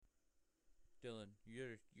Dylan,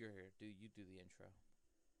 you're here. You do the intro.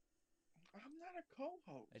 I'm not a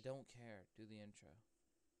co-host. I don't care. Do the intro.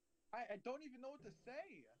 I don't even know what to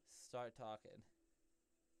say. Start talking.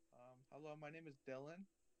 Hello, my name is Dylan.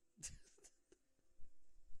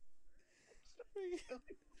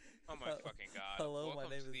 Oh my fucking god. Hello, my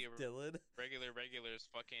Welcome name to is the Dylan. regulars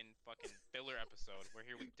fucking filler episode. We're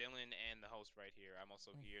here with Dylan and the host right here. I'm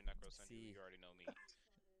also here, Necrosenju. See. You already know me.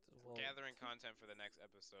 Well, Gathering content for the next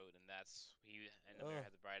episode, and Amir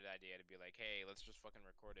had the bright idea to be like, hey, let's just fucking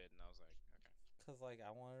record it, and I was like, okay. Cause like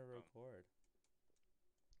I want to Boom. record.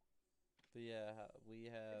 But yeah, we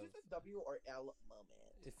have. Is this a W or L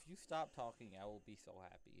moment? If you stop talking, I will be so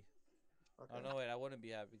happy. Okay. Oh no, wait, I wouldn't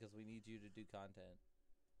be happy because we need you to do content.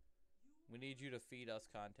 We need you to feed us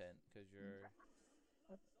content because you're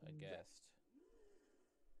a guest.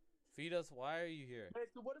 Feed us. Why are you here? Wait,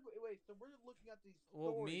 so so we're looking at these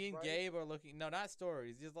Well, stories, me and right? Gabe are looking. No, not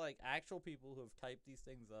stories. Just like actual people who have typed these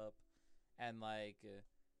things up, and like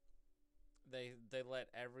they let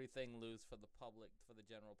everything loose for the public, for the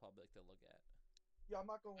general public to look at. Yo, I'm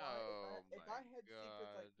not gonna lie. Oh If I my had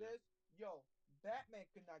secrets like God. this, yo, Batman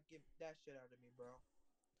could not get that shit out of me, bro.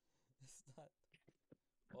 It's not.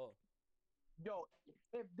 Oh, Yo,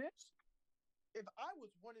 if I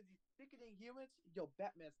was one of these sickening humans, yo,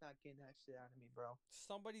 Batman's not getting that shit out of me, bro.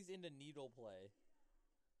 somebody's into needle play.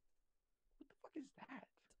 What the fuck is that?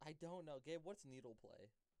 I don't know, Gabe. What's needle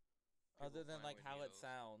play? People Other than playing like with how it needles.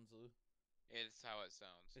 sounds. It's how it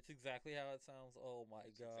sounds. It's exactly how it sounds. Oh my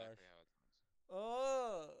It's gosh. exactly how it sounds.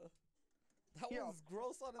 Oh, that Yo, was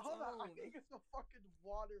gross on its Hold on, I own. need to get some fucking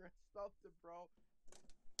water and stuff, bro.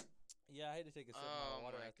 Yeah, I had to take a sip of Oh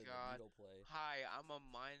my water my after the God. needle play. Hi, I'm a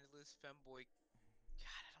mindless femboy.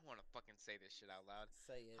 God, I don't want to fucking say this shit out loud.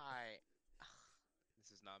 Say it. Hi.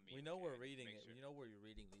 This is not me. We know okay? we're I need to reading make it. sure. We know where you're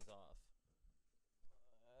reading these off.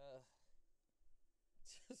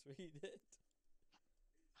 Just read it.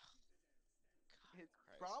 God It's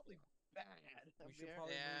Christ. probably bad. We should Amir.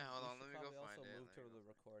 probably Yeah, move. hold We on, should let me go probably find also it, move let to me the go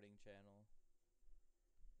recording channel.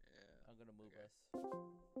 Yeah. I'm gonna move Okay. us.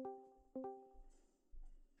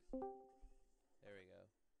 There we go. Oh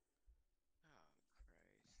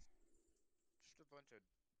Christ. Just a bunch of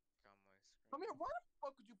on my screen. Amir, why the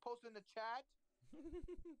fuck would you post in the chat?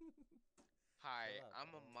 Hi, Shut up,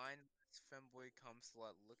 I'm a dog. mindless femboy cum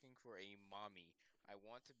slut looking for a mommy. I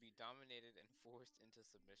want to be dominated and forced into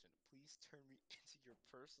submission. Please turn me into your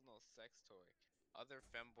personal sex toy. Other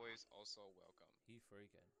femboys also welcome. He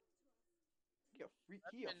freaking.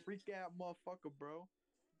 He a freak out motherfucker, bro.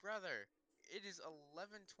 Brother, it is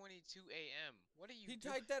 11:22 a.m. What are you He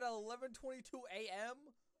doing? typed that at 11:22 a.m.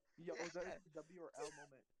 Yo, is that Yeah. a W or L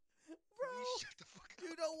moment? Bro, Please shut the fuck up.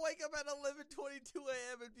 you don't wake up at 11:22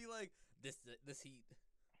 a.m. and be like, this heat.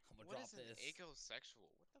 I'm gonna What drop is an this. agosexual?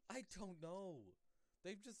 What the fuck? I don't know.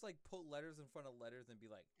 They've just like put letters in front of letters and be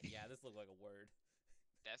like, yeah, this looks like a word.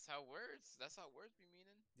 That's how words be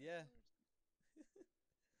meaning. Yeah.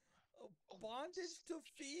 Oh, Bondage to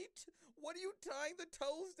feet? What are you tying the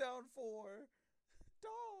toes down for?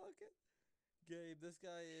 Dog. Gabe, this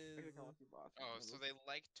guy is. Oh, so they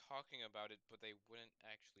like talking about it, but they wouldn't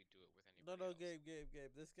actually do it with No, anybody no, else.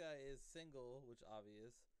 Gabe. This guy is single, which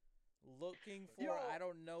obvious. Looking for, Yo. I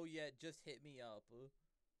don't know yet. Just hit me up.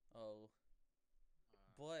 Oh,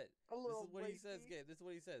 but A this little is what he says, rapey. Gabe. This is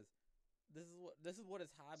what he says. This is what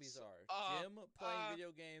his hobbies So- are: gym, playing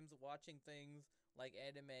video games, watching things like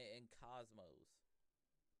anime, and cosmos.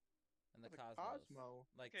 And the The cosmos, Cosmo.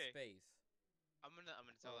 like Okay. space. I'm gonna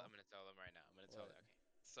tell Oh. I'm gonna tell them right now. I'm gonna tell What? them.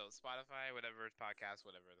 Okay. So Spotify, whatever podcast,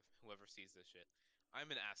 whoever sees this shit, I'm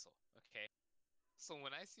an asshole. Okay. So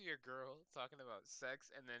when I see a girl talking about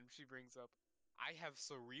sex and then she brings up, I have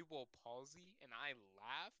cerebral palsy, and I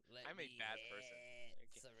laugh, I'm a bad person. Okay.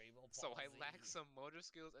 Cerebral palsy. So I lack some motor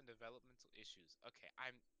skills and developmental issues. Okay,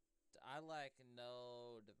 I lack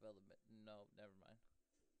no development. No, never mind.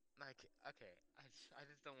 like, okay, I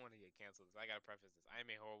just don't want to get canceled. So I gotta preface this. I am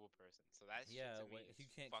a horrible person. So that shit Yeah, to me wait, is you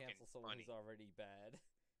can't fucking cancel someone funny. who's already bad.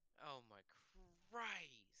 Oh my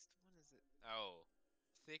Christ! What is it? Oh,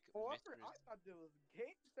 thick Oh, I mistress. thought it was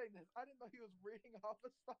Gabe saying this. I didn't know he was reading off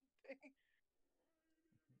of something.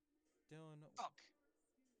 Dylan, Fuck.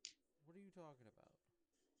 what are you talking about?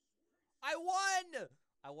 I won!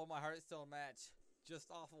 I won my Hearthstone match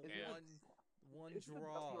just off of Is Yeah. one Is it a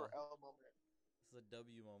W draw. or L moment? This is a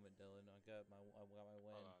W moment, Dylan. I got my win.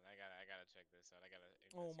 Hold on, I gotta check this out. I gotta.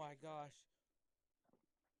 Oh my investigate further. gosh.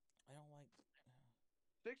 I don't like.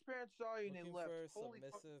 Six parents saw you and they Looking left. for a Holy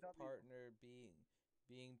fucking submissive W. partner,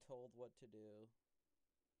 being told what to do.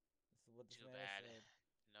 This is what this Too man bad. said.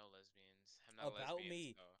 No lesbians. I'm not About lesbian,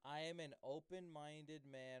 me, so. I am an open-minded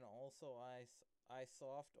man. Also, I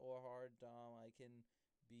soft or hard dom. I can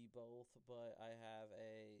be both, but I have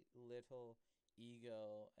a little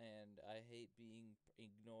ego, and I hate being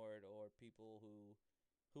ignored or people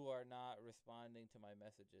who are not responding to my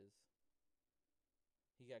messages.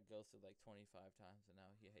 He got ghosted like 25 times, and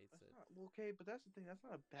now he hates That's it. not well, okay, but that's the thing. That's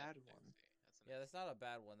not a bad That's one. nasty. That's Yeah, that's nasty. not a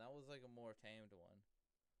bad one. That was like a more tamed one.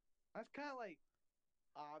 That's kind of like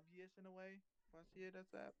obvious in a way. When I see it as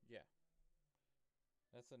that. Yeah,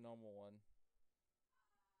 that's a normal one.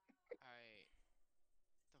 The fuck am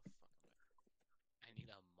I need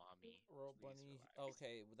a mommy. Roll Please bunny. relax.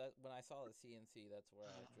 Okay, that when I saw the CNC, that's where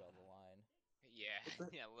I draw the line. Yeah,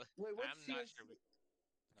 yeah. Wait, what's I'm not CNC? sure.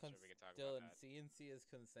 Not sure we can talk about Dylan, that. CNC is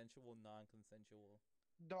consensual, non-consensual.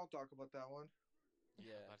 Don't talk about that one.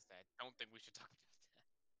 Yeah, Yeah, about that. I don't think we should talk about that.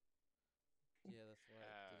 yeah, that's why I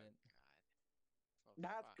Oh didn't. god. Oh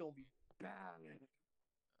That's fuck. gonna be bad.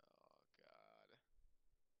 Oh god.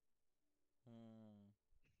 Hmm.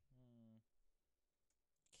 Hmm.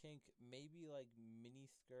 Kink, maybe like mini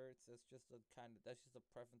skirts. That's just a kind of. That's just a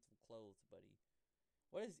preference of clothes, buddy.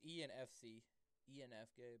 What is ENFC? ENF,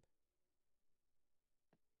 Gabe.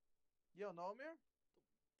 You don't know Amir?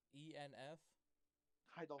 ENF.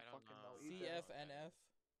 I don't I don't fucking know know. either. I don't know what that CFNF. is.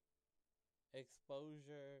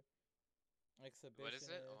 Exposure. What is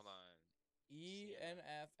it? Exhibitionist. Hold on.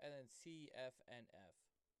 ENF and then CFNF.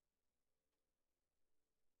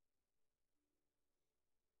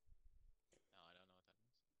 No, I don't know what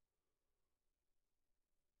that is.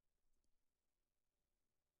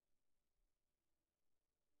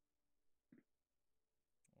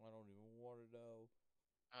 I don't even want to know.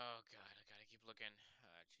 Oh god, I gotta keep looking. Jesus.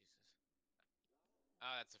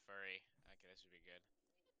 Oh, that's a furry. Okay, that should be good.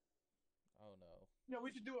 Oh no. Yeah,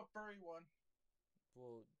 we should do a furry one.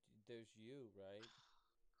 Well, there's you, right?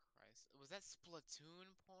 Christ. Was that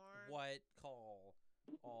Splatoon porn? What? Call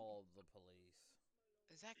all the police.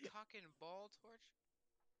 Is that cock and ball torch?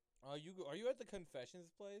 Are you at the confessions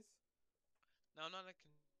place? No, I'm not at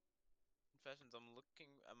confessions.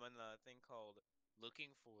 I'm on a thing called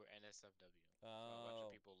Looking for NSFW. So a bunch of Oh.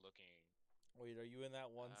 people looking. Wait, are you in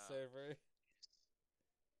that one Oh, server?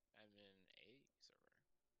 I'm in a server.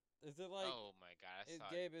 Is it like Oh my god, I saw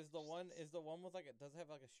it. Gabe, is the one with like it does it have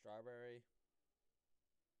like a strawberry?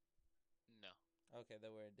 No. Okay,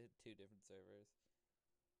 then we're in two different servers.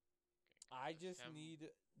 Okay, I God, just need,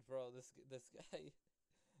 bro, this guy.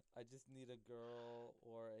 I just need a girl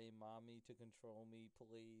or a mommy to control me,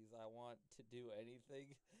 please. I want to do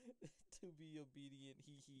anything to be obedient.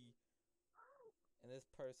 Hee hee. And this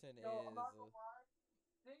person No, is. I'm not gonna lie.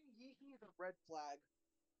 Saying hee is a red flag.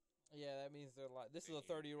 Yeah, that means they're like. This is a Thank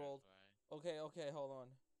you, 30-year-old. Red Okay, hold on.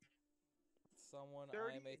 I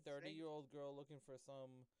 30 am a insane. 30-year-old girl looking for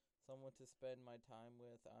someone to spend my time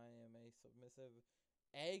with. I am a submissive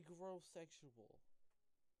agrosexual.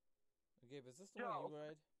 Okay, but is this the one you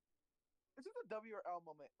read? Is this a W or L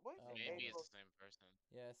moment? What is Oh, it? moment. Maybe it's April? the same person.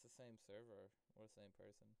 Yeah, it's the same server or the same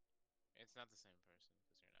person. It's not the same person because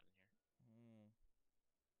you're not in here. Hmm.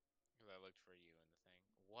 Because I looked for you in the thing.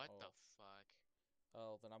 What Oh. the fuck?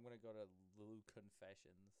 Oh, then I'm gonna go to Lou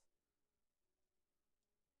Confessions.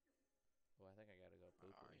 Oh, I think I gotta go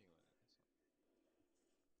Where poop. are you in this one?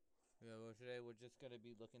 Yeah, well, today we're just gonna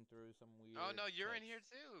be looking through some weird. Oh no, you're in texts. here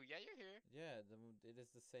too. Yeah, you're here. Yeah, it is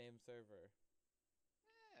the same server.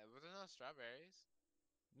 Yeah, but there's no strawberries.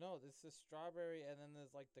 No, this is strawberry, and then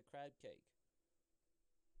there's like the crab cake.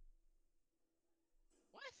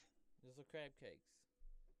 What? There's the crab cakes.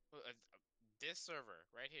 This server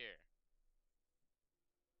right here.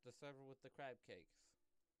 The server with the crab cakes.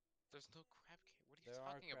 There's no crab cake. What are you There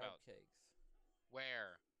are talking crab about? cakes.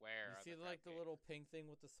 Where? Where You are see the like crab the cakes? little pink thing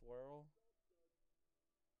with the swirl?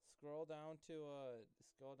 Scroll down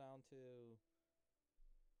to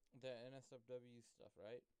the NSFW stuff,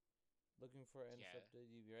 right? Looking for Yeah.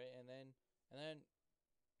 NSFW, right? And then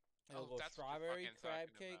it'll Oh, go that's what you're strawberry fucking crab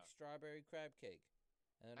talking cake, about. strawberry crab cake.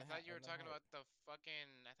 And then I thought you were and then talking heart. about the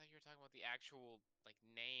fucking. I thought you were talking about the actual like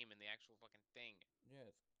name and the actual fucking thing. Yeah,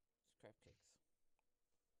 it's crab cakes.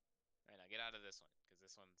 All right, now get out of this one because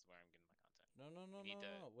this one's where I'm getting my content. No. We need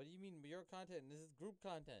to. What do you mean your content? This is group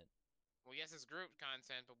content. Well, yes, it's group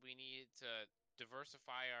content, but we need to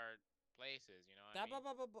diversify our places. You know what I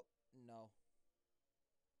mean? No.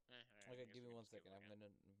 Alright, Okay, I guess give we me can 1 just keep second. I'm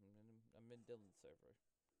looking. in Dylan's server.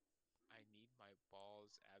 I need my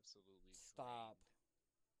balls absolutely Stop. drained.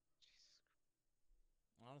 Jesus Christ.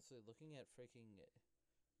 Honestly, looking at freaking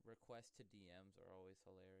requests to DMs are always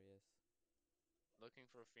hilarious. Looking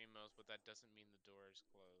for females, but that doesn't mean the door is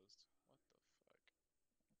closed. What the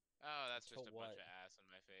fuck? Oh, that's To just a bunch what? of ass in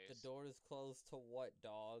my face. The door is closed to what,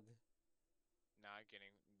 dog? Not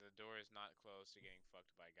getting the door is not closed to getting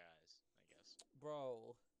fucked by guys, I guess.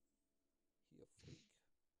 Bro. He a freak.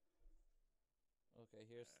 Okay,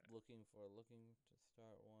 here's Uh, looking to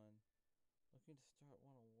start one. Looking to start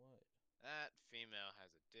one on what? That female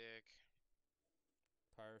has a dick.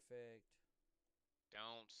 Perfect.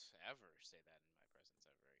 Don't ever say that in my presence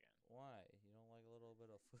ever again. Why? You don't like a little bit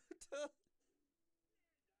of food? No.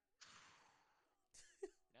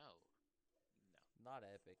 No. Not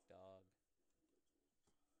epic, dog.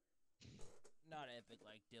 Not epic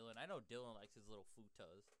like Dylan. I know Dylan likes his little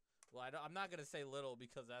futas. Well, I'm not gonna say little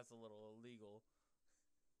because that's a little illegal.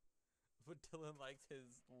 But Dylan likes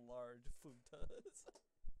his large futas.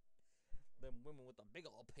 Them women with the big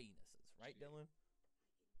old penises, right, Gee. Dylan?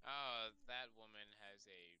 Oh, that woman has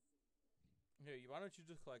a. Here, why don't you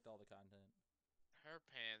just collect all the content? Her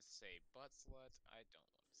pants say butt slut. I don't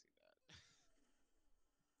want to see that.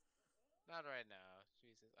 Not right now.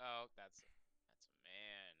 Jesus. Oh, that's a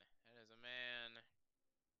man. That is a man.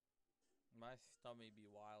 My stomach be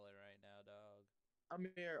wildin' right now, dog. I'm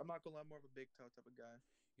here. I'm not gonna lie. I'm more of a big toe type of guy.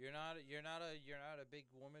 You're not a big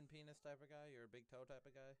woman penis type of guy. You're a big toe type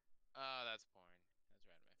of guy. Oh, that's porn. That's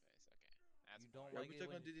right in my face. Okay, that's You don't porn. Yeah, like we it still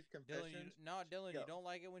when gonna do these Dylan. confessions. Dylan. Yo. You don't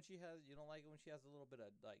like it when she has. You don't like it when she has a little bit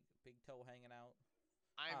of like big toe hanging out.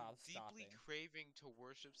 I'm I'm deeply stopping. craving to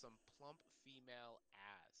worship some plump female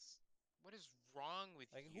ass. What is wrong with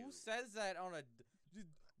Like you? who says that on a?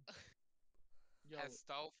 Yo,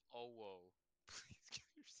 Hestolf Owo. Please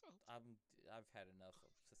kill yourself. I've had enough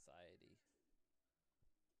of society.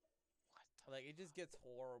 What the Like it just fuck? gets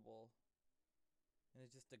horrible, and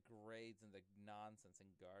it just degrades into nonsense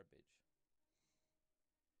and garbage.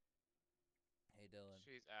 Hey Dylan,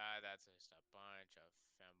 That's just a bunch of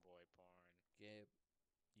femboy porn. Gabe,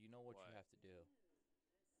 you know what you What? have to do.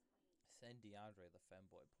 Send DeAndre the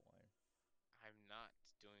femboy porn. I'm not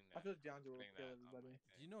doing I that. feel I'm DeAndre will putting kill that on everybody. my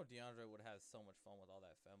Do thing. you know DeAndre would have so much fun with all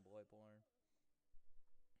that femboy porn?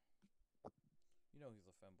 You know he's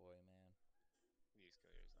a femboy, man. You just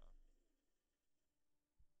kill yourself.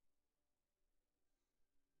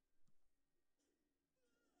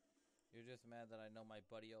 You're just mad that I know my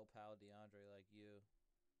buddy old pal DeAndre like you.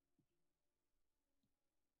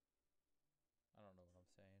 I don't know what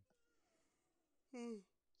I'm saying.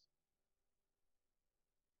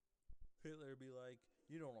 Hitler be like,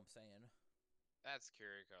 you know what I'm saying. That's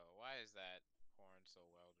Kiriko. Why is that porn so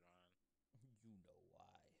well drawn? You know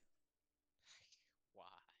why.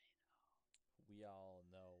 Why? We all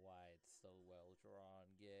know why it's so well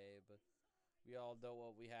drawn, Gabe. We all know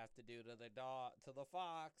what we have to do to the dog, to the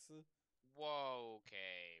fox. Whoa.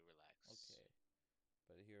 Okay. Relax. Okay,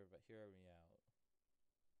 but hear me out.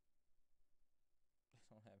 I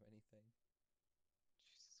don't have anything.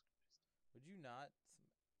 Jesus Christ. Would you not?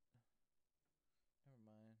 Never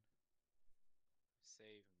mind.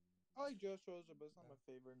 Save. I like Dress Rosa, but it's not my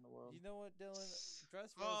favorite in the world. You know what, Dylan?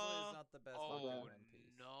 Dress Rosa is not the best Oh manga in One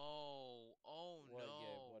Piece. no! Oh What, no!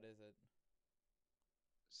 Gabe? What is it?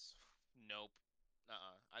 Nope.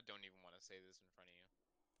 I don't even want to say this in front of you.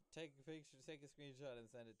 Take a picture, take a screenshot, and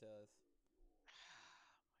send it to us.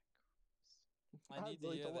 My I need to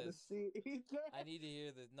really hear don't want to this. see it either. I need to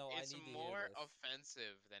hear this. No, I It's need to hear more this.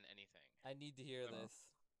 offensive than anything. I need to hear Oh. this.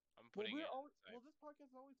 I'm Well, putting it. well, this podcast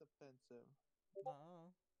is always offensive.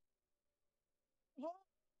 Nuh-uh. What?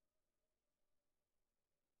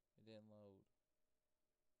 It didn't load.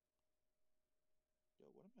 Yo,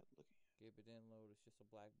 what am I looking at? Gabe, it didn't load. It's just a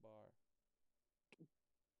black bar.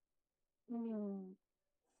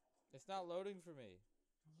 It's not loading for me.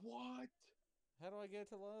 What? How do I get it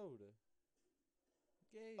to load?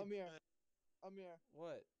 Gabe. Amir.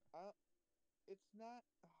 What? It's not.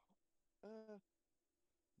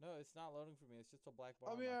 No, it's not loading for me. It's just a black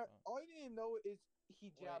bar on my Amir, phone. all you need to know is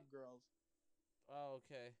hijab Wait. girls. Oh,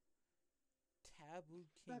 okay. Taboo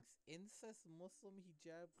kinks, incest, Muslim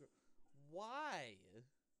hijab girl. Why?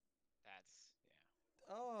 That's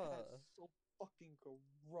yeah. That's so fucking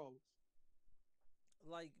gross.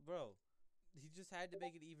 Like, bro, he just had to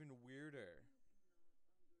make it even weirder.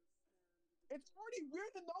 It's already weird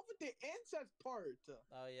enough with the incest part.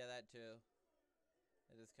 Oh yeah, that too.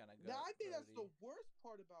 It is kind of good. I think that's the worst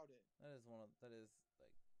part about it. That is that is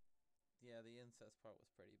like, yeah, the incest part was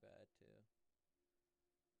pretty bad too.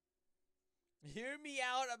 Hear me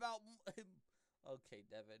out about. Okay,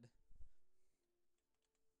 Devin.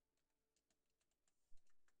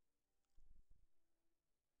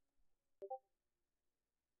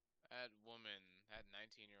 That woman, that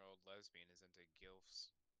 19-year-old lesbian, is into gilfs.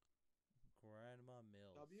 Grandma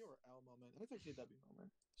Mills. W or L moment? Let's actually W moment.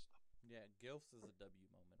 Yeah, gilfs is a W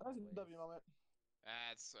moment. That's a always. W moment.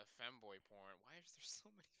 That's a femboy porn. Why is there so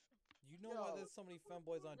many femboy? You know why Yo, there's so many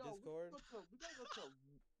femboys on Yo, Discord?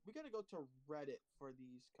 we gotta go to Reddit for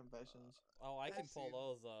these confessions. Oh, I can I've pull seen-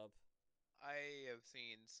 those up. I have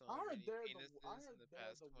seen so I heard many they're penises I heard in the they're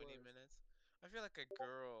past the 20 worst. minutes. I feel like a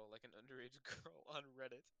girl, like an underage girl on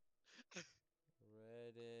Reddit.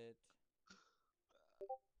 Reddit.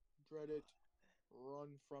 Dread it.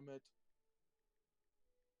 Run from it.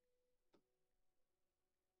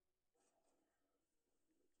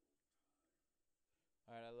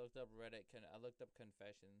 All right, I looked up Reddit. I looked up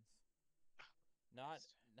confessions. Not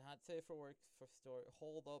safe for work for story.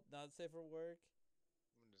 Hold up, not safe for work.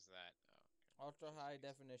 What is that? Oh, Ultra high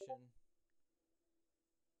definition.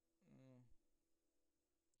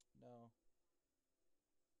 No.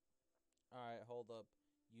 All right, hold up.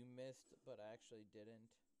 You missed, but actually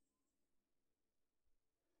didn't.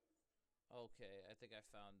 Okay, I think I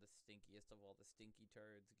found the stinkiest of all the stinky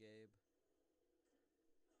turds, Gabe.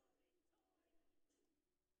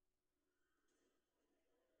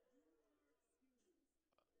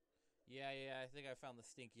 Yeah, I think I found the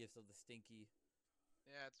stinkiest of the stinky.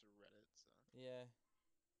 yeah, it's Reddit. So. Yeah.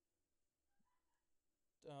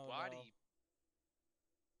 Oh, Body.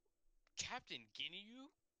 Captain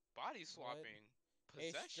Ginyu? Body swapping. No.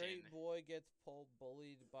 A Possession. straight boy gets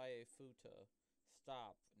bullied by a futa.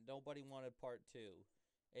 Stop. Nobody wanted part 2.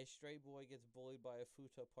 A straight boy gets bullied by a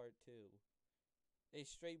futa part 2. A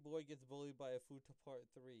straight boy gets bullied by a futa part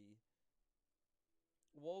 3.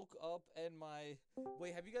 Woke up and my...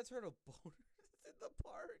 Wait, have you guys heard of boners in the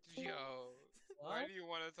park? Yo. Why do you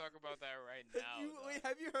want to talk about that right now? Wait,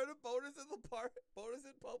 have you heard of boners in the park? Boners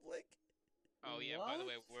in public? Oh yeah. By the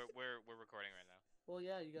way, we're recording right now. Well,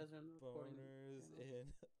 yeah, you guys are recording. Boners in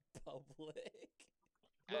public.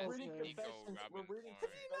 We're As reading Okay. Nico confessions. We're Robin reading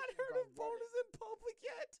porn. Have you not heard of boners in public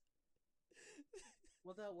yet?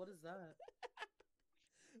 What is that?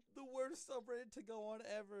 The worst subreddit to go on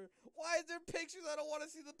ever. Why is there pictures? I don't want to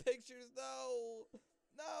see the pictures. No.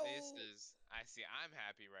 This is. I'm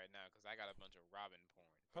happy right now because I got a bunch of Robin porn.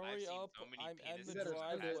 But Hurry I've seen up, so many I'm in penises the in the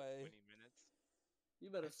past driveway. 20 minutes. You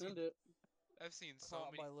better I've send it. I've seen so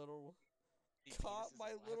Caught many. my little penises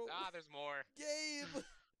my in the last- little- there's more. Gabe.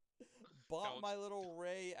 Brought Don't- my little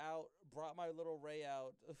Ray out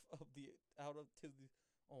of the to the.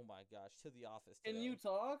 Oh my gosh, to the office. Can today. you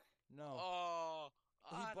talk? No. Oh,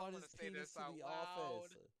 He I brought don't his want to say penis this to out the loud.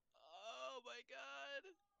 office. Oh my god.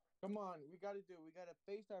 Come on, we gotta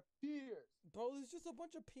face our fears. Bro, there's just a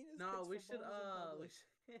bunch of penis. No, we pics for should. boners in public.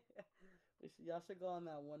 Y'all should go on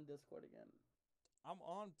that one Discord again. I'm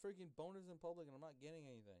on freaking boners in public and I'm not getting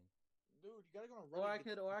anything. Dude, you gotta go on Reddit. Or I and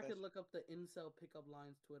get could, the or I could confession. look up the incel pickup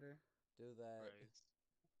lines Twitter. Do that. Right.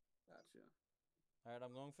 Gotcha. All right,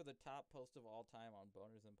 I'm going for the top post of all time on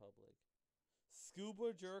boners in public.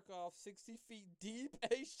 Scuba jerk off 60 feet deep.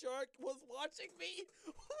 A shark was watching me.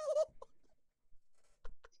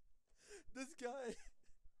 This guy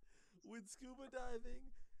went scuba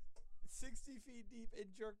diving 60 feet deep and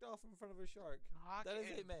jerked off in front of a shark. Cock That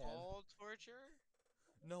is and a man. ball torture?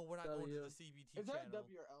 No, we're not going to W. the CBT Is that a channel.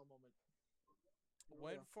 W or L moment?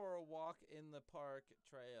 Went for a walk in the park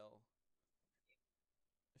trail.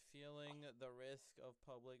 Feeling the risk of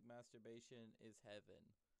public masturbation is heaven.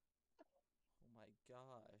 Oh my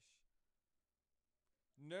gosh.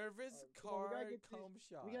 Nervous Come on, we gotta car get to cum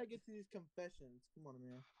shot. We gotta get to these confessions. Come on,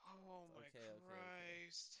 man. Oh my Okay.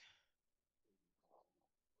 Christ.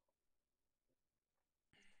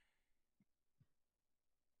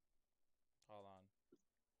 Hold on.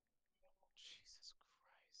 Jesus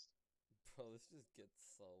Christ. Bro, this just gets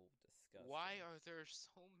so disgusting. Why are there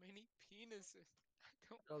so many penises? I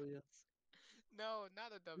don't. W. No,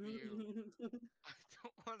 not a W. I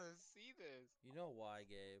don't want to see this. You know why,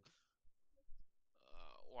 Gabe?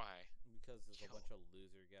 Why? Because there's a Yo. bunch of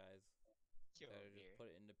loser guys Yo, that are just Amir, put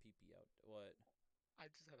it into pee out. What? I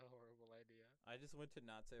just had a horrible idea. I just went to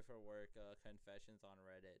Not Safe for Work confessions on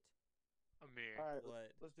Reddit. Amir, All right,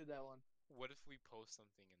 What? let's do that one. what if we post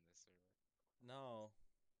something in this server? No.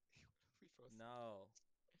 What if we post No.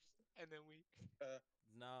 and then we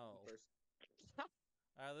No. First,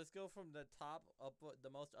 Alright, let's go from the top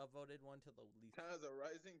the most upvoted one to the least. has a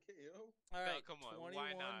rising KO. Alright, come on, 21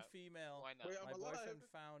 why not? female. Why not? Wait, My I'm boyfriend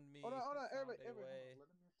alive. found me. Hold on, found everybody, a way. let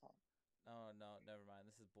him talk. No, never mind.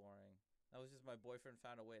 This is boring. That was just my boyfriend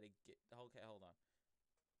found a way to get. Okay, hold on.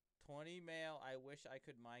 20 male. I wish I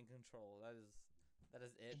could mind control. That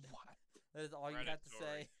is it. What? That is all you have to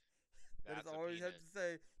say. Predatory. That is That's a all you have penis. to say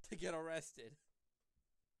to get arrested.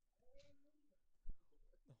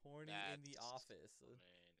 Horny in the That's- office.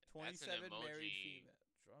 Man, that's an 27 married emoji. female.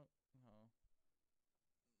 Drunk. No.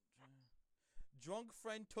 Drunk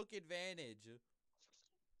friend took advantage.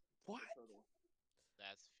 What?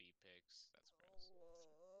 That's feet pics. That's gross.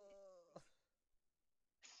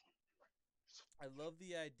 I love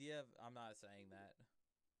the idea of. I'm not saying that.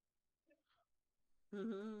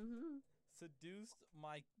 Seduced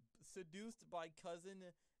by cousin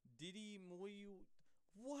Diddy Moyu.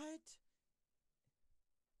 What?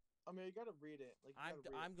 I mean, you gotta read it. Like, you gotta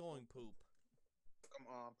read I'm it. going poop. Come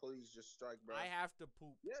on, please just strike, bro. I have to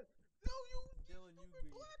poop. Yes. No, you Dylan, you stupid read.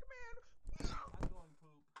 black man. I'm going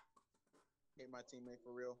poop. Hate my teammate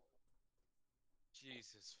for real.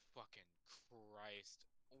 Jesus fucking Christ.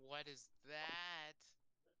 What is that?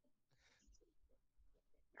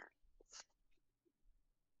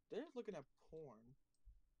 They're just looking at porn.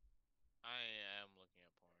 I am looking at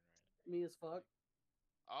porn right now. Me as fuck.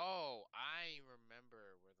 Oh, I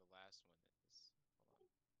remember where the last one is. Hold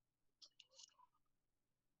on.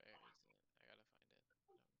 Where is it? I gotta find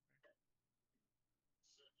it. Number.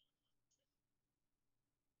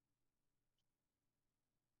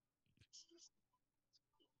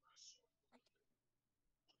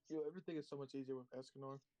 Yo, everything is so much easier with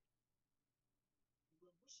Escanor.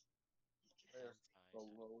 There's the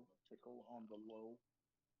low tickle on the low.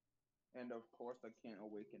 And of course, I can't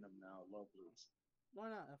awaken him now. Lovely.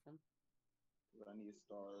 Why not, Ephraim? But I need a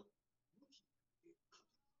star.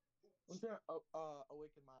 I'm trying to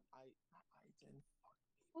awaken my not Aizen.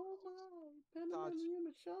 Oh my, Pandemonium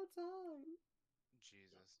is showtime.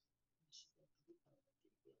 Jesus.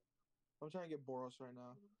 I'm trying to get Boros right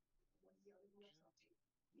now.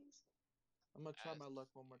 I'm gonna try my luck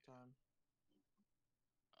one more time.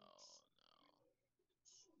 Oh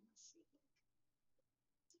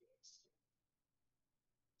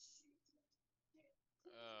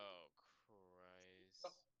no. Oh Christ.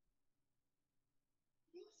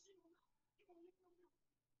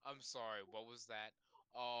 I'm sorry, what was that?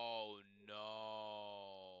 Oh no.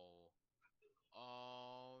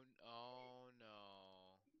 Oh no.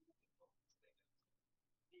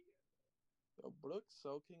 So Brooks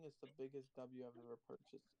Soaking is the biggest W I've ever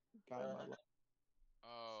purchased. Guy in my life.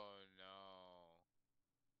 Oh no.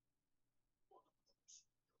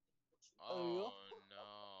 Oh, Oh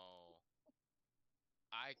no.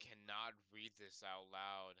 I cannot read this out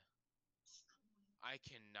loud. I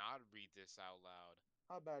cannot read this out loud.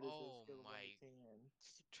 How bad is this? Oh Scale of 1 my to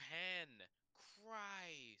 10. 10.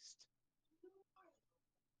 Christ.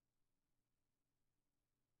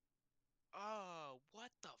 Oh,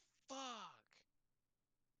 what the fuck?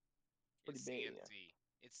 Pretty It's bad. CNC.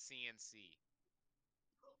 It's CNC.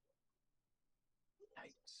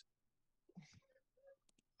 Yikes.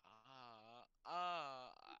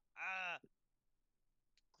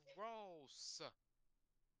 Gross.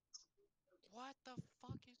 What the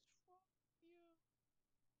fuck is wrong with you?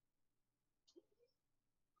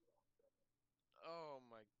 Oh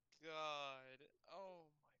my god. Oh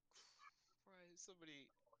my Christ. Somebody.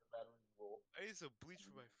 I need some bleach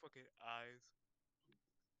for my fucking eyes.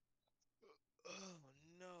 Oh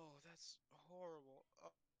no, that's horrible.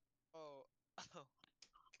 Oh, oh,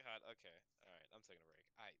 God. Okay, all right. I'm taking a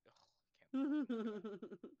break. I can't.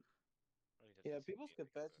 I need to Yeah, fix people's my game.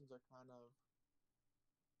 confessions are kind of.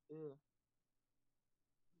 Ugh.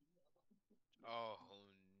 Oh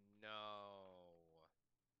no.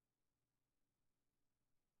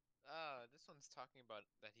 This one's talking about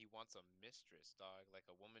that he wants a mistress, dog, like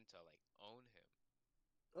a woman to like own him.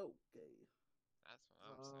 Okay. That's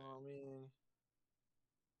what I'm saying. I mean,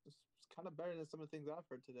 it's kind of better than some of the things I've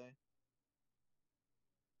heard today.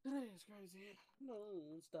 Today is crazy.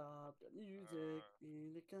 Don't stop the music.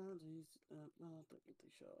 In the countries, not the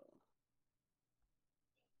show.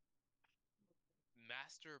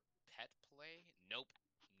 Master pet play? Nope.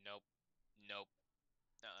 Nope. Nope.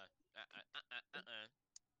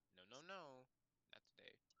 No, no, no. Not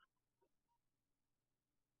today.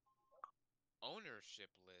 Ownership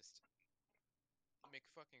list.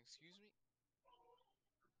 McFucking excuse me?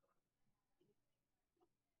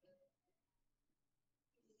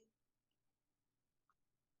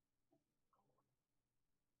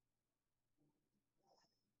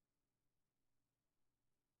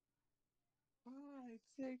 Five,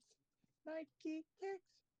 six, Nike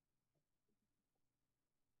kicks.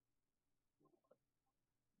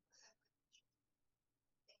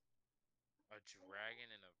 A dragon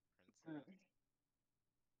and a princess?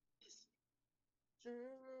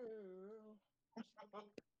 Girl.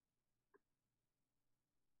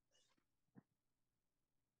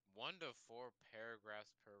 1 to 4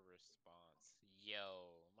 paragraphs per response.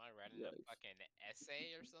 Yo, am I writing a Yikes. fucking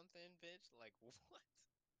essay or something, bitch? Like, what?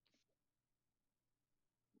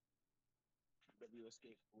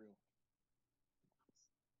 WSK for real.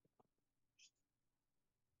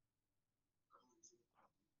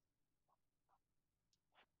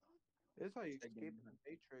 It's how you That escape game. the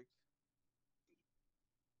Matrix.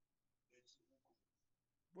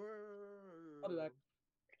 Whoa. I'll be back.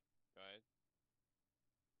 Go ahead.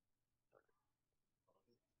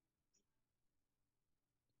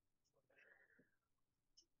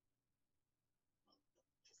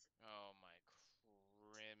 Oh my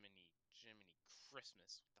criminy Jiminy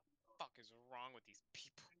Christmas. What the fuck is wrong with these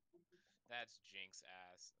people? That's Jinx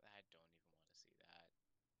ass. I don't even want to see that.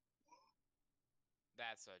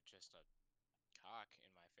 That's just a cock in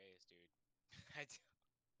my face, dude. I do,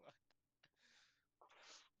 what? Okay. Oh my.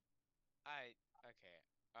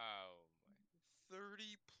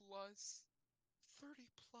 30 plus. 30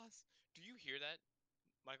 plus. Do you hear that,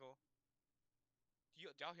 Michael? Do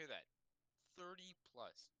y'all hear that? 30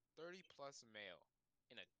 plus. 30 plus male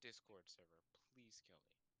in a Discord server. Please kill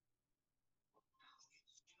me. What the fuck?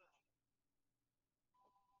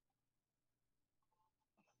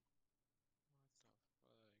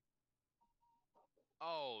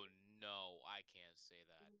 Oh no, I can't say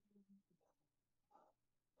that.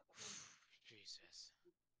 Jesus.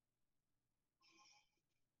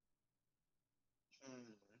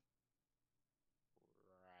 Mm.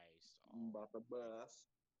 Christ. I'm about to bust.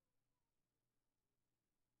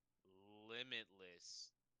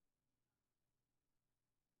 Limitless.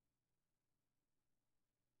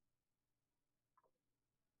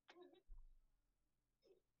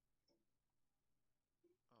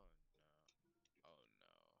 Oh no. Oh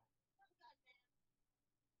no.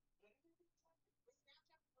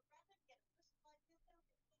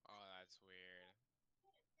 Oh, that's weird.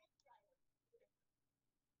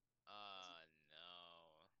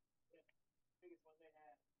 No. Jesus.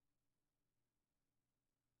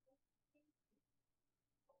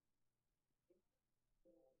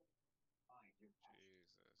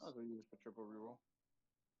 I'll go use for triple reroll.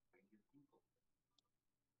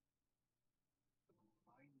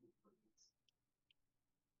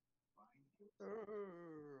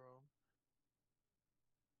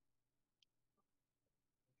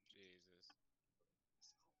 Jesus.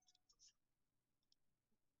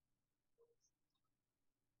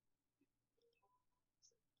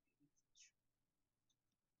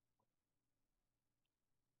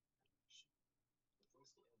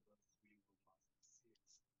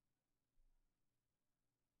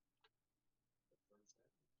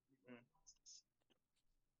 Mm.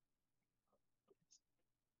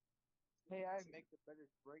 Hey, I make a better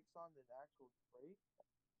Drake song than actual Drake.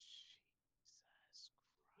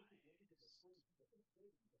 Jesus Christ.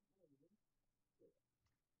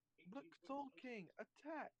 Look, Soul King,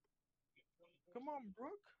 attack! Come on,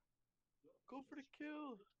 Brooke. Go for the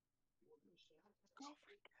kill. Go for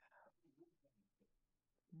the kill.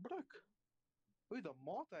 Brooke. Wait, the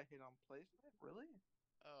multi-hit on placement? Really?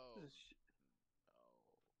 Oh This is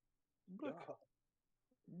no. Brooke. Yeah.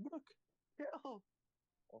 Brooke. Kill.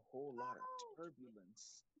 A whole lot of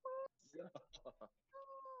turbulence. Yeah.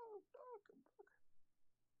 Oh, Brooke.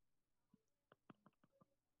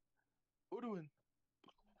 Udwin.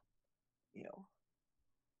 Yo.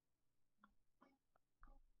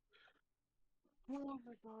 Oh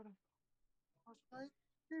my god. That's right.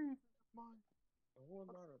 Jesus mine. A whole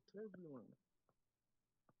lot of turbulence.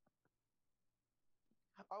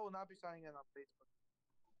 I will not be signing it on Facebook.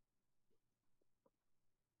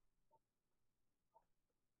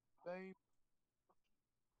 Babe.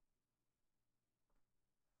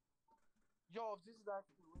 Yo, if this is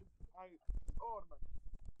actually real, oh my.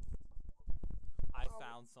 I Oh,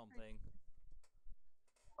 found something.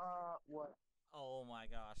 what? Oh my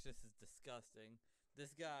gosh, this is disgusting.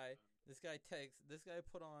 This guy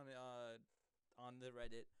put on the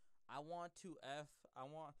Reddit. I want to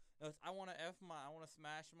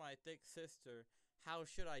smash my thick sister. How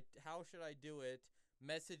should I do it?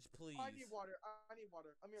 Message please. I need water.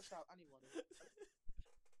 Amir, stop. I need water.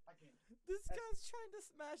 I can't. This guy's trying to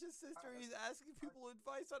smash his sister. He's asking people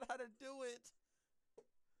advice on how to do it.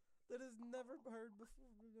 That is never heard before.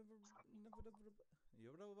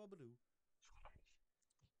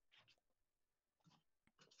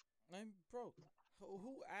 Bro,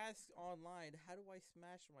 who asks online, how do I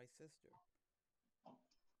smash my sister?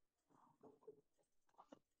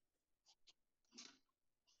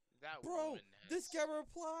 That Bro, woman has, this guy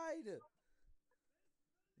replied. that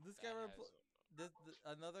has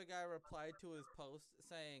Another guy replied to his post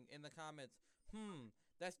saying in the comments,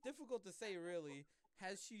 that's difficult to say really.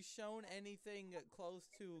 Has she shown anything close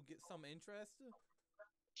to get some interest?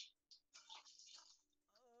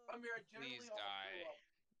 Amir, I please generally die.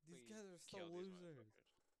 These Please guys are so kill these losers.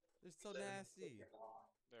 motherfuckers. They're so nasty.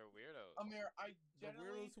 They're weirdos. Amir, I They're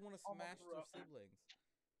generally weirdos who want to almost smash threw their up. siblings.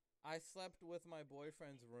 I slept with my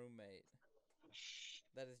boyfriend's roommate.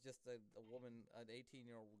 that is just a woman, an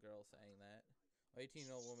 18-year-old girl saying that,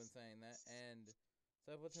 18-year-old woman saying that, and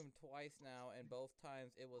so I've with him twice now, and both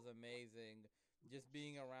times it was amazing. Just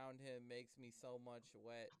being around him makes me so much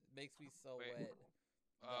wet. Makes me so Wait. wet.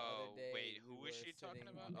 The other day, Wait, we who is were she talking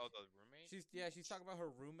sitting about? on the- Oh, the roommate? She's talking about her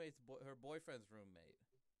roommate's her boyfriend's roommate,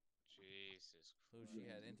 Jesus who Christ. she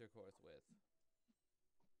had intercourse with.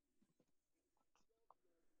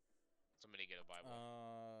 Somebody get a Bible.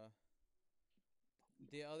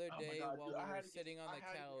 The other Oh my day God, while dude, I we were had to get- sitting on I the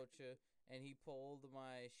had to get- couch, and he pulled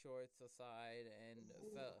my shorts aside and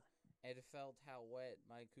felt how wet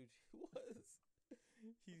my coochie was.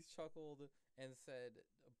 He chuckled and said,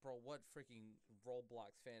 "Bro, what freaking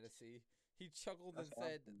Roblox fantasy?" He chuckled and That's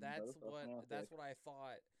said, awesome. "That's That's what fantastic. I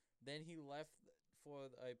thought." Then he left for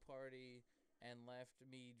a party and left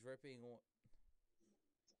me dripping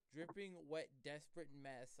wet, desperate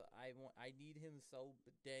mess. I need him so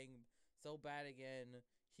bad again.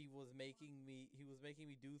 He was making me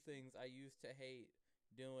do things I used to hate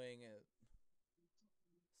doing.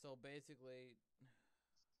 So basically,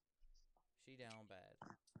 she down bad.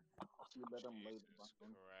 She let him lay the Jesus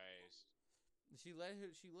button. Christ. She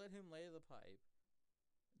let him lay the pipe.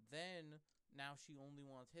 Then now she only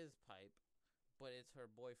wants his pipe, but it's her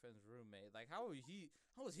boyfriend's roommate. Like how is he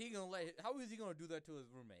gonna do that to his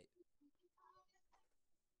roommate?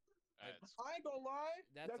 That's I ain't gonna lie.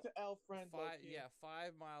 That's That's an L friend.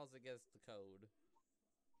 5 miles against the code.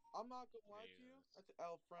 I'm not gonna lie to you. Jesus. That's an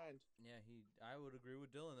L friend. Yeah, I would agree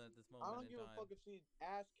with Dylan at this I moment don't in give time. a fuck if she's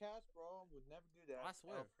ass cast, bro. Would never do that. I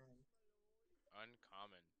swear. L friend.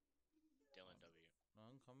 uncommon. Dylan W.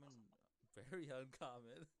 Uncommon, very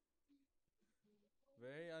uncommon.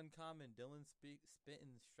 Very uncommon. Dylan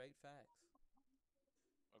spitting straight facts.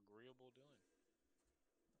 Agreeable Dylan.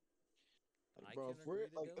 I Bro, can if we're agree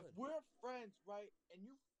to like, if Dylan. we're friends, right, and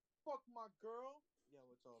you fuck my girl, yeah,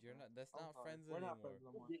 what's up? You're man? not. That's I'm not sorry. friends We're anymore. not friends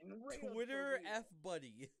no more. Getting real Twitter surreal. F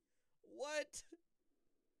buddy. What?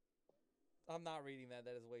 I'm not reading that.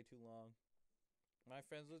 That is way too long. My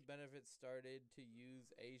friends with benefits started to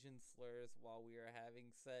use Asian slurs while we were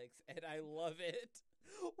having sex, and I love it.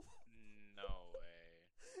 No way.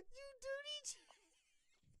 You dirty.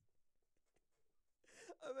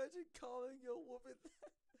 Imagine calling your woman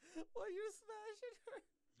that while you're smashing her.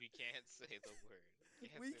 We can't say the word.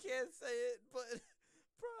 We can't say it, but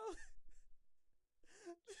bro,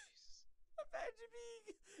 Jesus. imagine being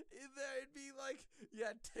in there and being like,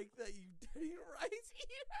 "Yeah, take that, you dirty rice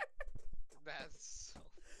eater." That's so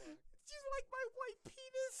fucked. She's like my white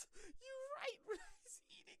penis, you rice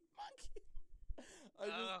eating monkey. I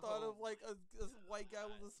just thought of like a white guy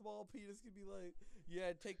with a small penis could be like,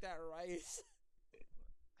 "Yeah, take that rice."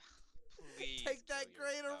 Please Take that kill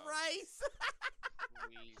grain of yourself. rice.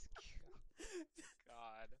 Please kill.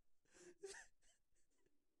 God.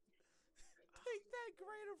 Take that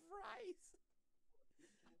grain of rice.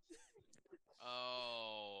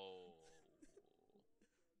 Oh.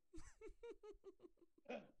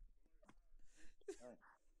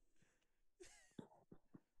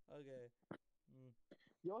 Okay.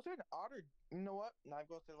 Yo, was there an otter? You know what? Nah, I'm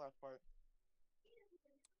gonna say the last part.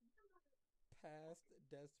 Past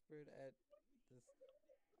desperate at this.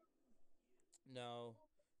 No.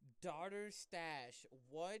 Daughter stash.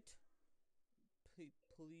 What?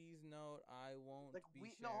 Please note I won't Like be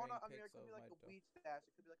weed? sharing No, hold on. I mean, pics it could of be like my a dog. weed stash.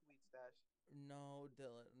 It could be like a weed stash. No,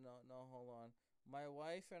 Dylan. No, hold on. My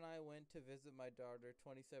wife and I went to visit my daughter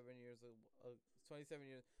 27 years 27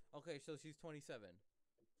 years. Okay, so she's 27.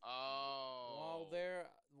 Oh.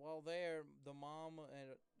 While there, the mom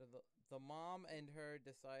and her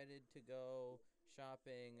decided to go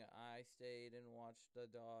shopping. I stayed and watched the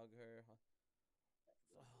dog. Hold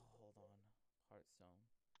on, Hearthstone.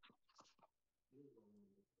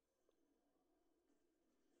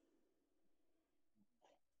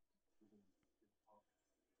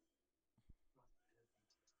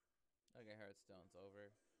 Okay, Hearthstone's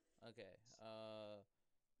over. Okay,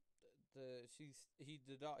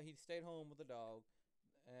 he stayed home with the dog,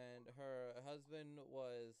 and her husband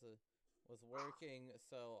was working,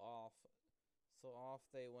 so off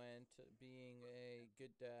they went. Being a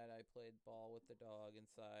good dad, I played ball with the dog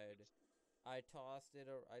inside. I tossed it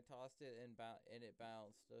and it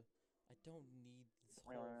bounced. I don't need this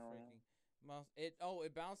whole freaking mouse. It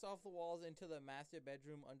bounced off the walls into the master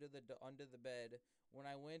bedroom under the bed. When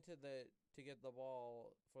I went to get the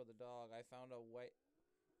ball for the dog, I found a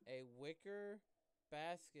wicker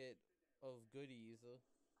basket of goodies.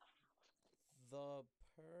 The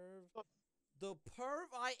perv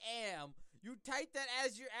I am. You type that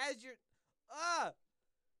as your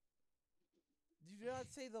You do not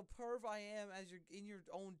say the perv I am as you're in your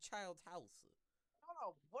own child's house. No,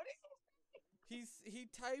 Wow, what is He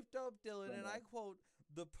typed up, Dylan, and I quote,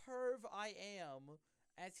 "The perv I am,"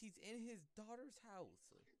 as he's in his daughter's house.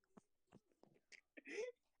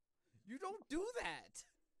 You don't do that.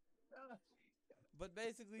 But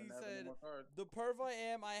basically, he said, "The perv I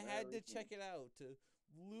am, I had to check it out.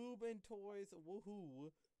 Lube and toys,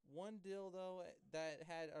 woohoo. One dildo that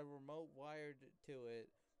had a remote wired to it.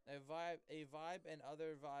 A vibe, and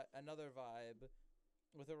another vibe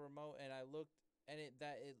with a remote. And I looked, and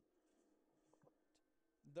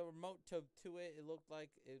the remote to it. It looked like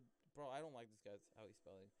it. Bro, I don't like this guy's how he's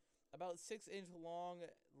spelling. About 6 inch long,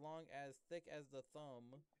 as thick as a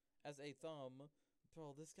thumb.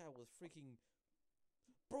 Bro, this guy was freaking.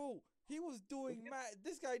 Bro, he was doing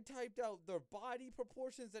this guy typed out their body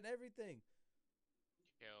proportions and everything.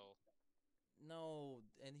 Kill. No,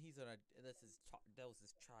 and that was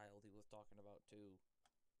his child he was talking about too.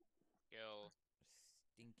 Kill.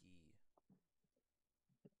 Stinky.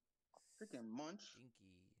 Freaking munch.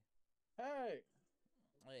 Stinky. Hey,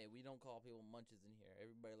 We don't call people munches in here.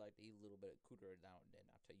 Everybody like to eat a little bit of cooter now and then.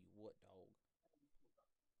 I'll tell you what, dog.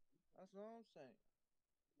 that's what I'm saying.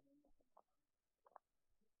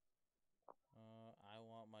 I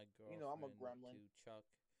want my girlfriend You know, I'm a gremlin. to chuck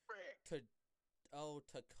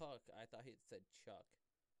to cuck. I thought he said chuck.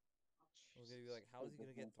 I was gonna be like, how is he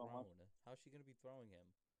gonna get thrown? How's she gonna be throwing him?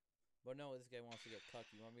 But no, this guy wants to get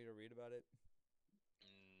cucked. You want me to read about it?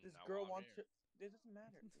 This girl wants to. It doesn't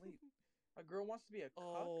matter. Wait, a girl wants to be a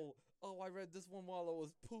cuck. Oh! I read this one while I was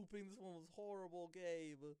pooping. This one was horrible,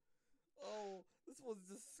 Gabe. Oh, this one's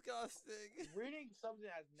disgusting. Reading something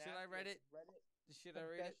as nasty. Should I read it? Should I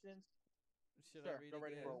read it? Should I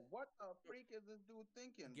read it? Bro, what the freak is this dude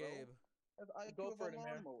thinking, Gabe. Bro? That's IQ Go of for a it,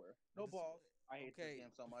 man. lawnmower. No balls. I hate this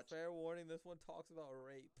game so much. Fair warning, this one talks about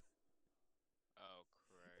rape. Oh,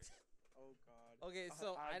 Christ. Oh God. Okay,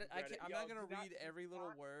 so I'm not gonna do read every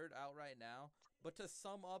little word out right now, but to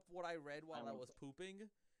sum up what I read while I was pooping,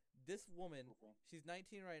 this woman, she's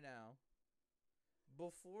 19 right now.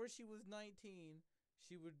 Before she was 19,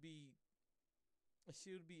 she would be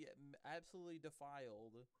absolutely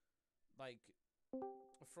defiled, like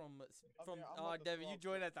from Devin, you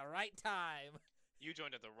joined at the right time. You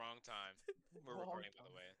joined at the wrong time. We're recording, by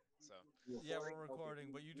the way. So Yeah, we're recording,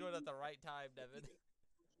 but you joined at the right time, Devin.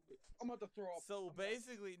 I'm about to throw up. So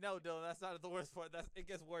basically, no, Dylan, that's not the worst part. It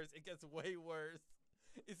gets worse. It gets way worse.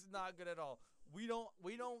 It's not good at all. We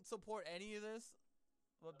don't support any of this.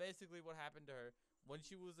 But basically, what happened to her when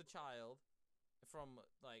she was a child, from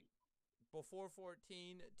like before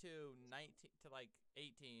 14 to 19 to like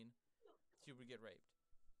 18, she would get raped.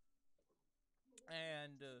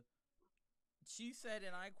 And she said,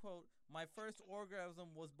 and I quote, "My first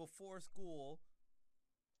orgasm was before school,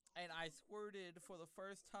 and I squirted for the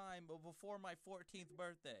first time before my 14th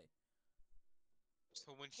birthday."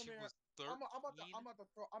 So when she Come here. was 13? I'm about to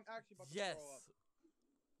throw. I'm actually about to Yes. throw up.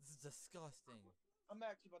 This is disgusting. I'm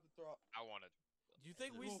actually about to throw up. I want to. Do you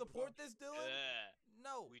think we Oh, support God. this, Dylan?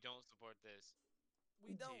 No, We don't support this.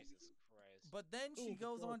 we don't. Jesus Christ. But then she Ooh,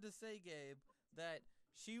 goes God. on to say, Gabe, that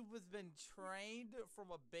she was been trained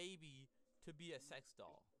from a baby to be a sex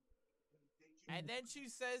doll. And then she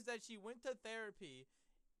says that she went to therapy.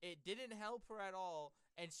 It didn't help her at all,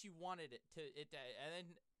 and she wanted it to. And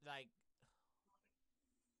then like,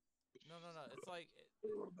 no. It's like,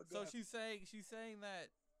 Oh, my so God. she's saying that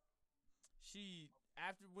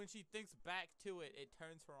when she thinks back to it, it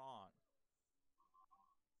turns her on.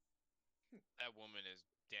 That woman is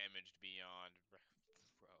damaged beyond, bro.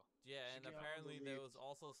 Yeah, and Beyond apparently there was belief.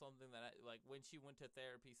 also something that like when she went to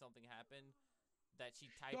therapy, something happened that she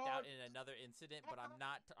typed out in another incident. But I'm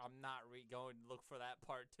not going to look for that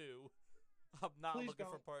part 2. I'm not Please looking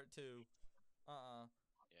for don't. part 2.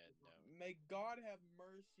 Yeah, no. May God have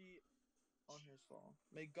mercy on her soul.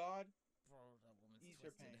 May God Bro, that woman's ease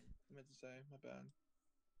her twisted. pain. I meant to say, my bad.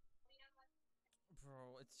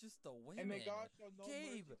 Bro, it's just the women. And may God show no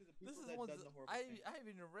Gabe, mercy to the this people is that one. done the horrible I thing. haven't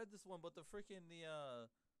even read this one, but the freaking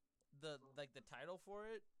the title for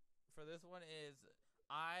it for this one is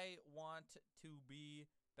 "I Want to Be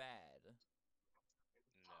Bad."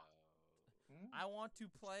 No. I want to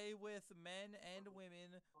play with men and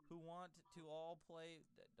women who want to all play.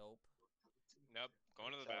 Dope. Nope.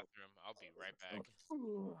 Going to the bathroom. I'll be right back.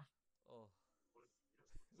 Oh,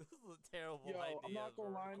 this is a terrible Yo, idea. I'm not for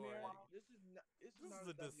gonna lie, recording. man. This is not This is a a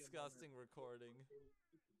W moment. disgusting recording.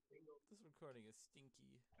 This recording is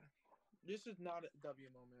stinky. This is not a W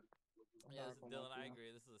moment. I'm Yeah, not gonna Dylan, lie I to you.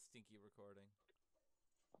 agree. This is a stinky recording.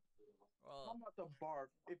 I'm about to barf.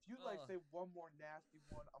 If you Ugh. say one more nasty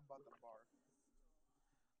one, I'm about to barf.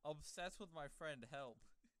 Obsessed with my friend, help.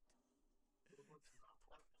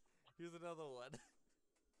 Here's another one.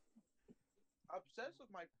 Obsessed with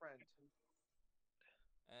my friend.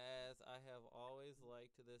 As I have always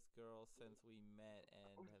liked this girl since we met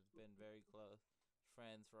and have been very close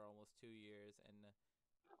friends for almost 2 years, and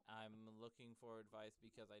I'm looking for advice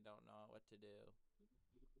because I don't know what to do.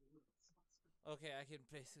 Okay, I can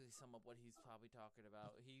basically sum up what he's probably talking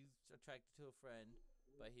about. He's attracted to a friend,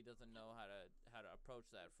 but he doesn't know how to approach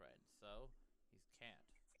that friend, so he can't.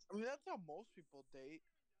 I mean, that's how most people date.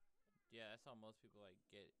 Yeah, that's how most people like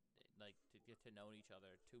to get to know each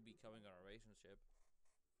other to becoming a relationship.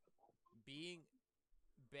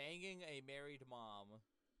 Banging a married mom.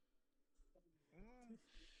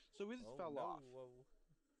 So we just fell off. Whoa.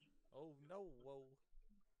 Oh no, whoa.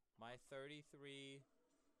 My 33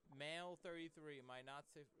 male 33 might not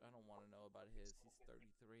say. I don't want to know about his. He's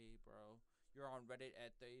 33, bro. You're on Reddit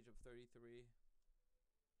at the age of 33.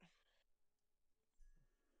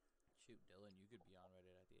 Shoot, Dylan, you could be on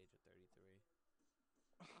Reddit at the age of 33.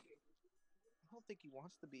 I don't think he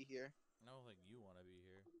wants to be here. I don't think you want to be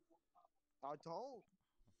here. I don't.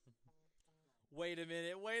 Wait a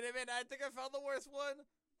minute. I think I found the worst one.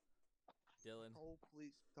 Dylan. Oh,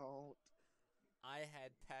 please don't. I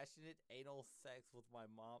had passionate anal sex with my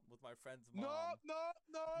friend's No. mom.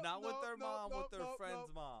 Not with their mom, with their friend's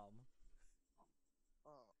no. mom.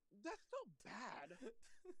 Oh, that's so bad.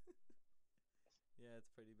 Yeah, it's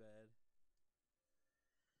pretty bad.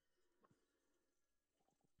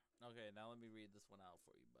 Okay, now let me read this one out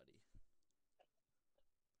for you, buddy.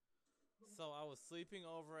 So I was sleeping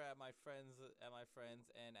over at my friends and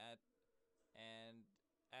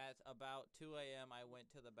at about 2 a.m. I went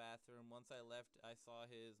to the bathroom. Once I left, I saw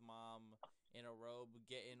his mom in a robe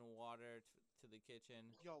getting water to the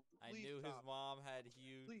kitchen. Yo, I please knew stop. his mom had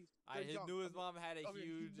huge. Please, I they're young. knew his mom had a I mean,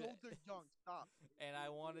 huge. you know they're young. Stop. And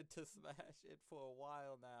I wanted to smash it for a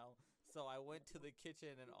while now. So I went to the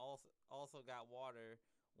kitchen and also got water.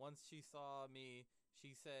 Once she saw me,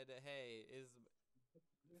 she said, "Hey, is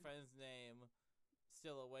friend's name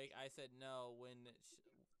still awake?" I said no.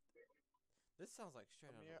 This sounds like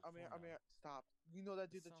straight out of a porno. Amir, stop. You know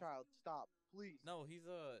that dude's a child. Stop, please. No, he's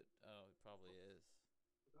a. Oh, he probably is.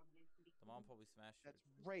 The mom probably smashed her. That's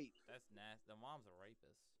rape. That's nasty. The mom's a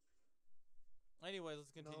rapist. Anyways,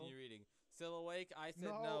 let's continue reading. Still awake? I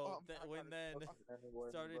said no.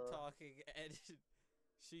 Started talking, and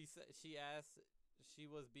she asked. She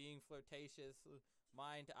was being flirtatious.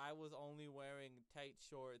 Mind, I was only wearing tight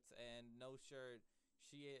shorts and no shirt.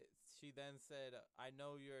 She then said, "I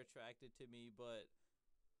know you're attracted to me, but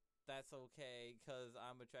that's okay, cause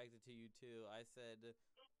I'm attracted to you too." I said,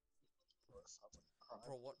 "Bro,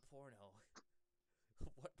 what porno?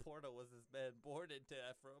 What porno was this man born into,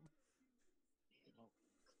 Ephraim?"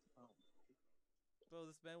 Bro,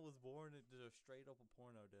 this man was born into a straight up a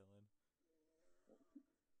porno, Dylan.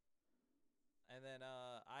 And then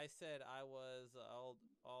I said I was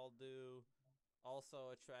also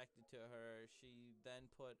attracted to her. She then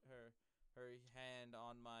put her hand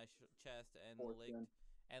on my chest and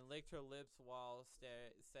licked her lips while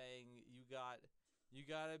saying, "You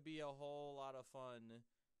gotta be a whole lot of fun."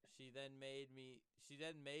 She then made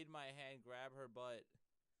my hand grab her butt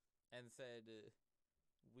and said,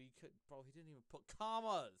 "We could." Bro, he didn't even put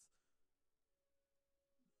commas.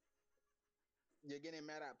 You're getting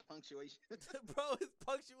mad at punctuation. Bro, his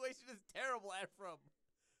punctuation is terrible, Ephraim.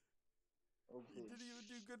 Oh, he didn't even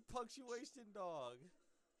do good punctuation, dog.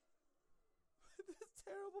 This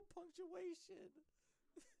terrible punctuation.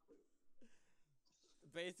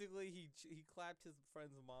 Basically, he clapped his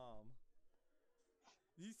friend's mom.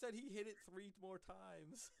 He said he hit it 3 more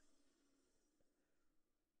times.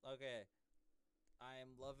 Okay. I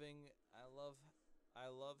love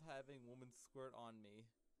having women squirt on me.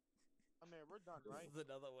 I mean, we're done, right? This is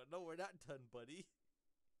another one. No, we're not done, buddy.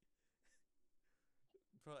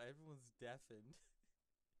 Bro, everyone's deafened.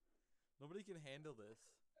 Nobody can handle this.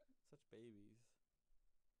 Such babies.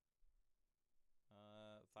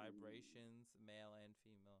 Vibrations, male and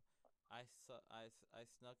female. I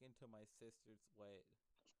snuck into my sister's. Wait.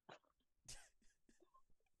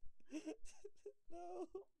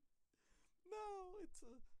 No. It's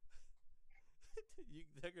a.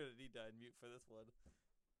 They're gonna need to unmute for this one.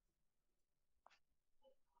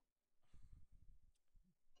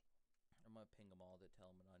 I'm gonna ping them all to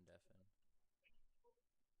tell them to undeafen.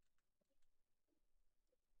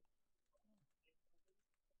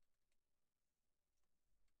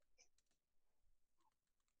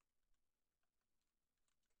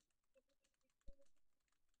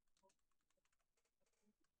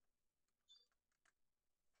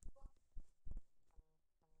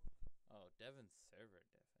 Oh, Devin's server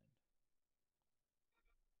deafened.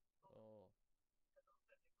 Oh.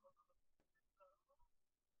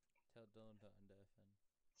 Tell Dylan to undeafen.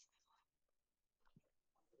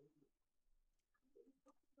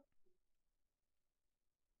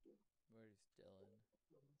 Where's Dylan?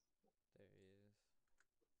 There he is.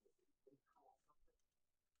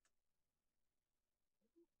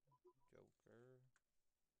 Joker.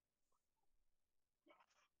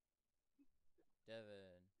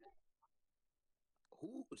 Devin.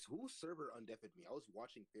 Whose server undeafened me? I was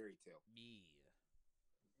watching Fairy Tale. Me.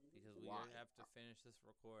 Because we Why? have to finish this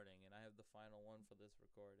recording, and I have the final one for this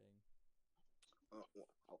recording.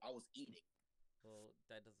 I was eating. Well,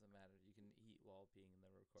 that doesn't matter. You can eat while being in the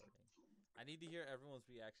recording. I need to hear everyone's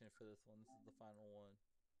reaction for this one. This is the final one.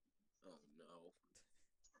 Oh no.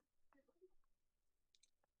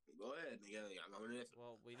 Go ahead. Yeah, I'm gonna.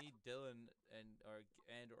 Well, we need Dylan or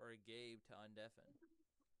Gabe to undeafen.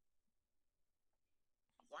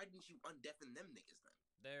 Why didn't you undeafen them niggas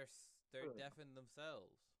then? They're deafened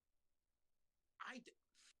themselves.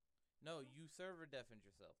 No, you server deafened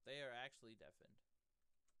yourself. They are actually deafened.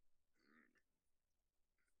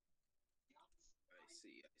 I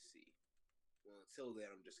see. Well, until then,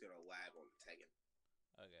 I'm just gonna lag on Tekken.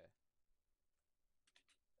 Okay.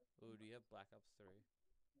 Ooh, do you have Black Ops 3?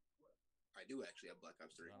 I do actually have Black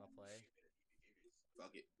Ops 3. You wanna play?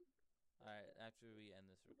 Fuck it. Alright, after we end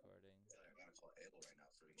this recording.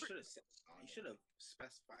 You should have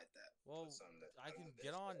specified that. Well, I can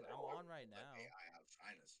get on. I'm on right now. I have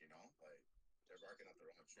shyness, you know? Like, they're barking up the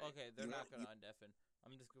wrong tree. Okay, they're not gonna undeafen.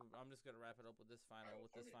 I'm just gonna wrap it up with this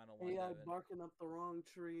final one. Yeah, Devin. barking up the wrong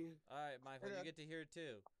tree. All right, Michael, you get to hear it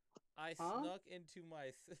too. I Huh? snuck into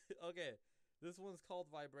my. Okay, this one's called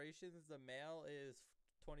Vibrations. The male is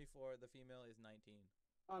 24. The female is 19.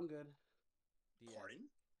 I'm good. The end. Pardon?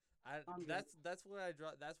 I'm good. That's where I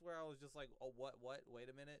draw. That's where I was just like, oh, what? Wait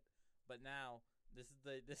a minute. But now this is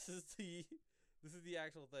the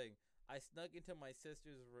actual thing. I snuck into my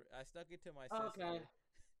sister's. I snuck into my sister. Okay.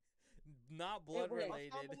 Not blood wait.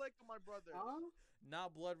 related. Assalamu alaikum, my brother. Huh?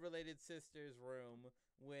 Not blood related sister's room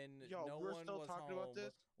when Yo, no we're one still was talking home. about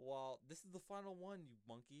this? While this is the final one, you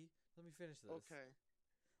monkey. Let me finish this. Okay.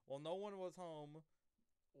 Well, no one was home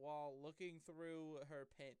while looking through her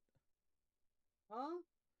Huh?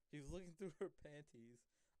 He was looking through her panties.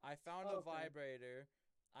 I found a Okay. vibrator.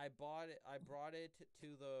 I bought it. I brought it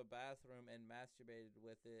to the bathroom and masturbated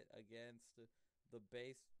with it against the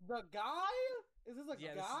base. The guy? Is this a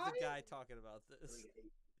Yeah, guy? this is the guy talking about this.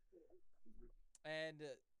 And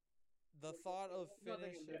the thought of No,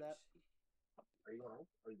 they can finish. do that. Are you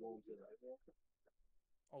going to the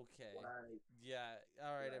Okay. Yeah.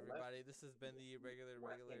 All right, everybody. This has been the regulars.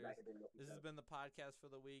 This has been the podcast for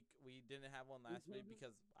the week. We didn't have one last week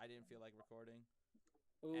because I didn't feel like recording.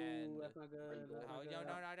 Ooh, And that's not good. That's Oh, not no.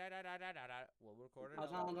 good. We'll record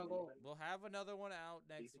How's that one another. gonna go? We'll have another one out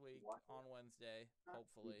next week on Wednesday,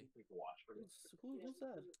 hopefully. Who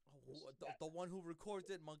said? Oh, the one who records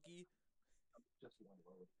it, monkey.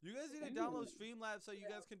 You guys need to download Streamlabs so you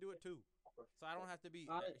guys can do it too. So I don't have to be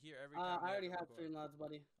here every time. I already have record. Streamlabs,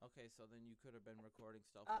 buddy. Okay, so then you could have been recording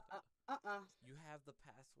stuff. With it. You have the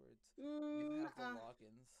passwords. You have the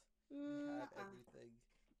logins. You have everything.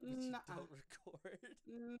 But you don't record.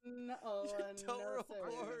 No, You don't no,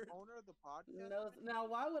 record. sir. Owner of the podcast? No, now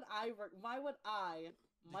why would I,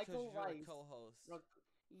 Michael Because you're Rice? a co-host.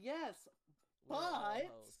 Yes, We're all but-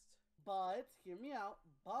 hosts. but hear me out.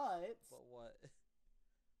 But But what?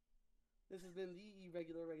 this has been the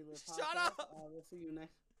regular podcast. Shut up! We'll see you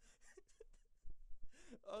next.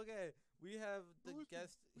 Okay, we have the Who is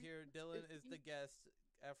guest the- here. Dylan is the guest.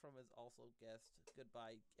 Ephraim is also guest.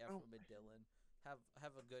 Goodbye, Ephraim and Dylan.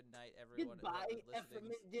 Have a good night, everyone. Goodbye, whoever's Ephraim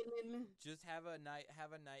listening. Dylan. Just have a night.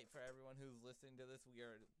 Have a night for everyone who's listening to this. We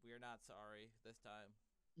are not sorry this time.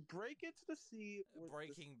 Break into the sea. with the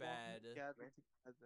Breaking strong Bad. gathering together.